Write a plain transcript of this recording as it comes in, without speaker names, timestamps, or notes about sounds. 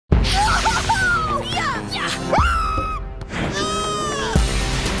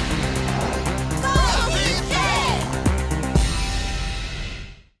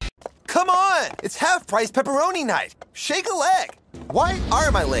It's half-price pepperoni night. Shake a leg. Why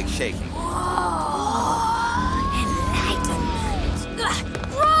are my legs shaking? Enlightenment.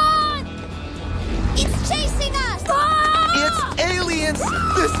 Run! It's chasing us! It's aliens!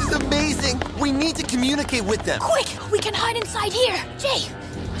 This is amazing! We need to communicate with them. Quick! We can hide inside here. Jay!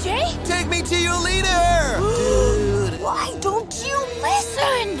 Jay? Take me to your leader! Dude! Why don't you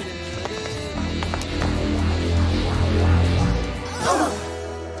listen?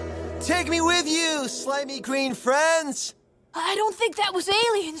 Take me with you, slimy green friends! I don't think that was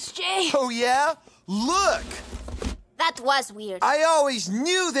aliens, Jay. Oh, yeah? Look! That was weird. I always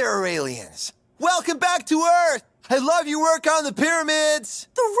knew there were aliens. Welcome back to Earth! I love your work on the pyramids!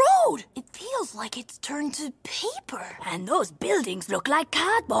 The road! It feels like it's turned to paper. And those buildings look like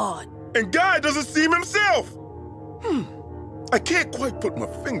cardboard. And Guy doesn't seem himself! I can't quite put my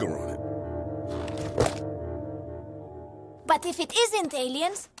finger on it. But if it isn't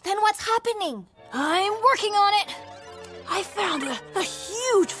aliens, then what's happening? I'm working on it. I found a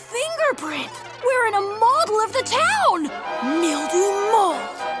huge fingerprint. We're in a model of the town. Mildew mold.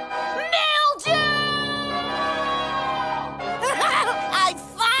 Mildew! I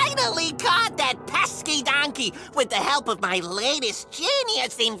finally caught that pesky donkey with the help of my latest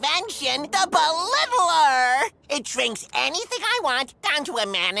genius invention, the belittler. It shrinks anything I want down to a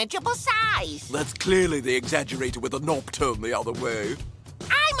manageable size. That's clearly the exaggerator with a knob turned the other way.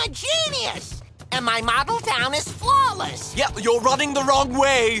 I'm a genius, and my model town is flawless. Yep, you're running the wrong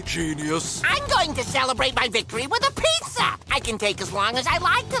way, genius. I'm going to celebrate my victory with a pizza. I can take as long as I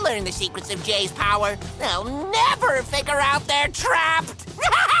like to learn the secrets of Jay's power. They'll never figure out they're trapped.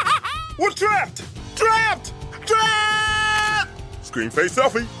 We're trapped! Trapped! Trapped! Screen face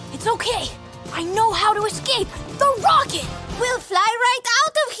selfie. It's okay. I know how to escape. The rocket! We'll fly right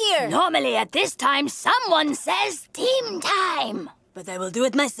out of here. Normally at this time, someone says team time. But I will do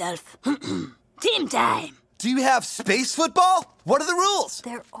it myself. Team time. Do you have space football? What are the rules?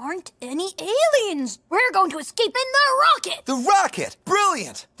 There aren't any aliens. We're going to escape in the rocket. The rocket!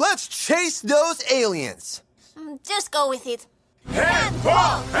 Brilliant! Let's chase those aliens! Just go with it.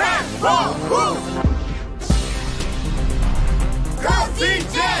 Handball! Handball! Move! Go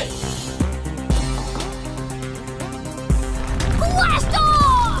DJ! Blast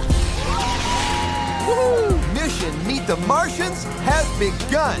off! Woohoo! Mission Meet the Martians has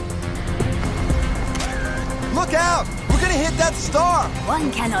begun! Look out! We're gonna hit that star!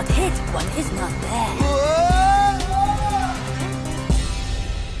 One cannot hit, one is not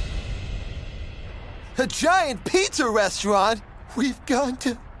there. A giant pizza restaurant? We've gone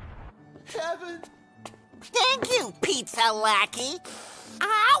to heaven. Thank you, pizza lackey.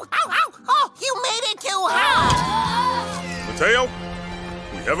 Ow, ow, ow! Oh, you made it too high! Matteo,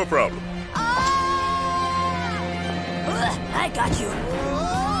 we have a problem. I got you.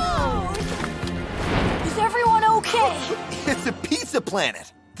 Is everyone okay? It's a pizza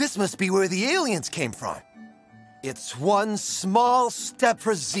planet. This must be where the aliens came from. It's one small step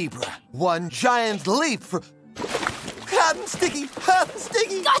for zebra, one giant leap for... Hot and sticky, hot and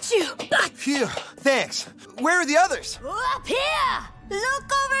sticky. Got you. Phew, thanks. Where are the others? Up here.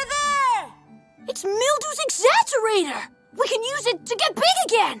 Look over there. It's Mildew's exaggerator. We can use it to get big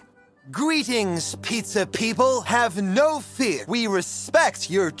again. Greetings, pizza people. Have no fear. We respect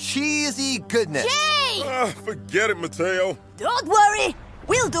your cheesy goodness. Jay! Forget it, Matteo. Don't worry.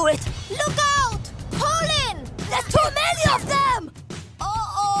 We'll do it. Look out. Pull in. There's too many of them.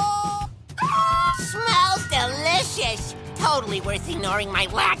 Uh-oh. Smells delicious. Totally worth ignoring my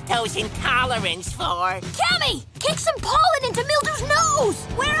lactose intolerance for. Cami, kick some pollen into Mildew's nose.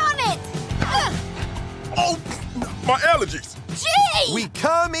 We're on it. Oh, my allergies. Jay! We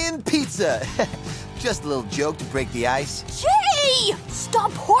come in pizza. Just a little joke to break the ice. Jay!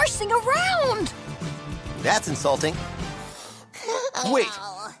 Stop horsing around. That's insulting. Wait,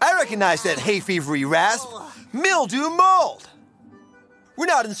 I recognize that hay fevery rasp. Mildew mold. We're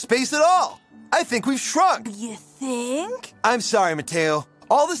not in space at all. I think we've shrunk. You think? I'm sorry, Matteo.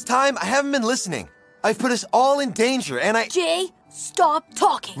 All this time, I haven't been listening. I've put us all in danger, and I... Jay, stop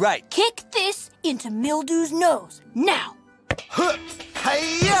talking. Right. Kick this into Mildew's nose. Now. Huh.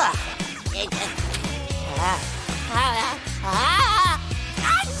 Hi-ya!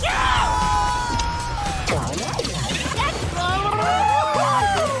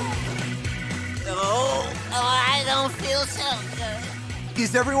 I don't feel so good.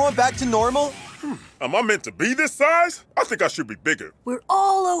 Is everyone back to normal? Am I meant to be this size? I think I should be bigger. We're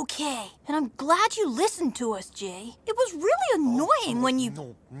all okay. And I'm glad you listened to us, Jay. It was really annoying when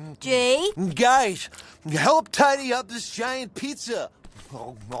you... Jay? Guys, help tidy up this giant pizza.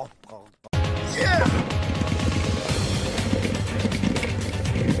 Yeah!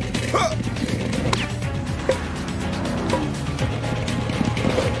 Huh.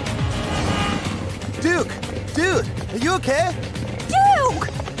 You okay? Duke!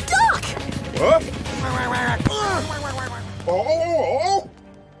 Duck! Huh? Oh!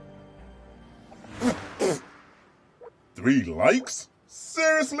 3 likes?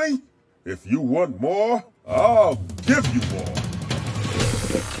 Seriously? If you want more, I'll give you more.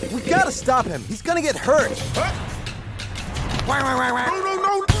 We gotta stop him. He's gonna get hurt. Huh?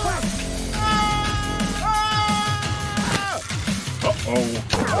 No! Uh-oh.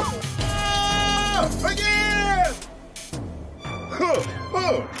 Again!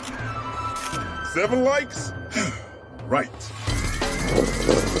 7 likes? Right.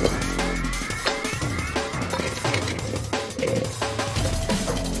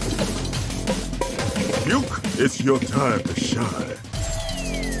 Duke, it's your time to shine.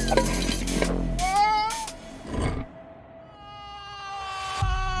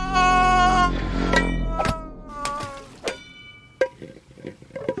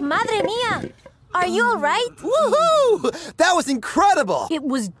 Madre mia! Are you all right? Woohoo! That was incredible! It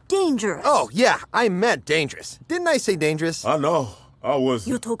was dangerous. Oh, yeah, I meant dangerous. Didn't I say dangerous? I know. I was...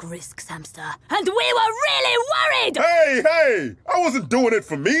 You took risks, hamster. And we were really worried! Hey! I wasn't doing it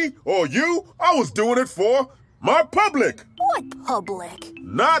for me or you. I was doing it for my public. What public?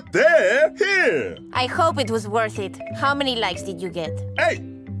 Not there. Here. I hope it was worth it. How many likes did you get? 8.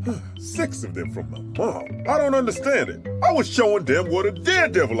 6 of them from my mom. I don't understand it. I was showing them what a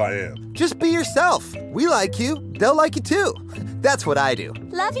daredevil I am. Just be yourself. We like you. They'll like you too. That's what I do.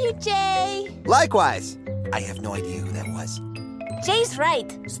 Love you, Jay. Likewise. I have no idea who that was. Jay's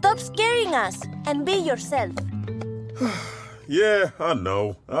right. Stop scaring us and be yourself. Yeah, I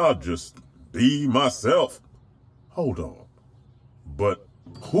know. I'll just be myself. Hold on. But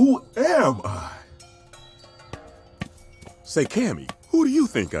who am I? Say, Cami, who do you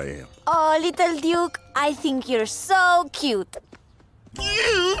think I am? Oh, little Duke, I think you're so cute.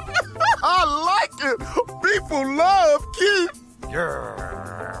 Cute? I like it. People love cute.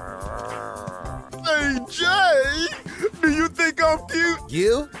 Hey, Jay, do you think I'm cute?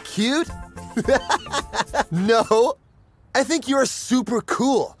 You? Cute? No. I think you're super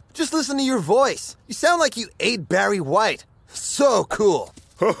cool. Just listen to your voice. You sound like you ate Barry White. So cool.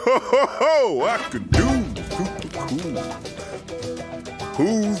 Ho, I could do super cool.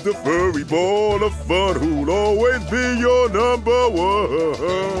 Who's the furry ball of fun who'll always be your number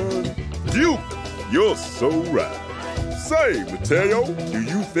one? Duke, you're so right. Say, Matteo, do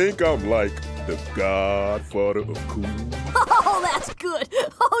you think I'm like the godfather of cool? Oh, that's good.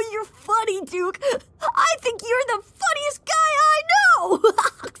 Oh, you're funny, Duke. I think you're the funniest guy I know.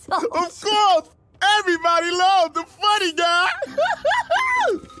 Of course! Everybody loves the funny guy!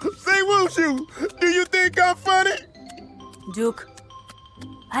 Say, Wushu, do you think I'm funny? Duke,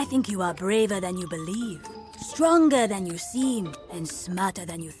 I think you are braver than you believe, stronger than you seem, and smarter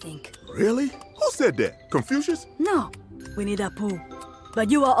than you think. Really? Who said that? Confucius? No, Winnie the Pooh. But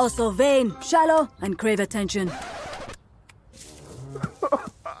you are also vain, shallow, and crave attention.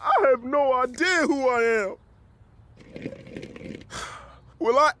 I have no idea who I am.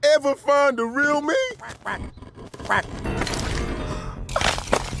 Will I ever find the real me?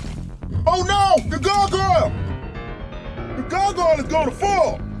 Oh no! The gargoyle! The gargoyle is gonna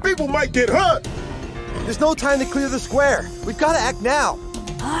fall! People might get hurt! There's no time to clear the square. We've got to act now.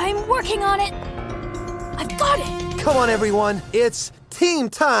 I'm working on it. I've got it. Come on, everyone. It's team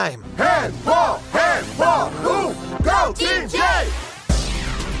time. Handball! Who? Go Team J!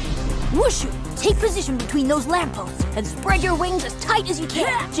 Wushu, take position between those lampposts and spread your wings as tight as you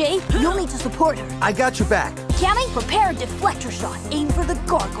can. Jay, you'll need to support her. I got your back. Cami, prepare a deflector shot. Aim for the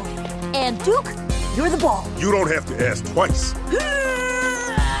gargoyle. And Duke, you're the ball. You don't have to ask twice.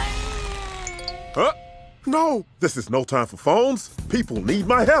 Huh? No, this is no time for phones. People need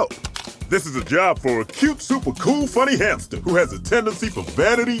my help. This is a job for a cute, super cool, funny hamster who has a tendency for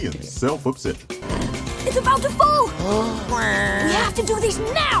vanity and self-obsession. It's about to fall. We have to do this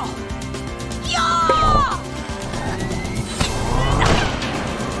now. Yeah!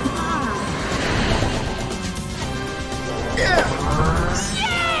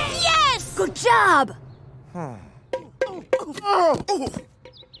 Yes! Good job.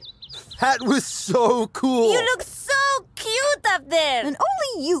 That was so cool. You look so cute up there. And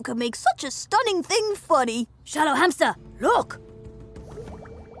only you can make such a stunning thing funny. Shallow hamster, look.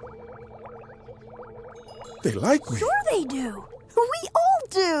 They like me. Sure they do. We all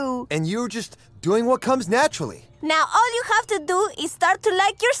do. And you're just doing what comes naturally. Now all you have to do is start to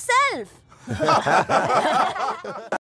like yourself.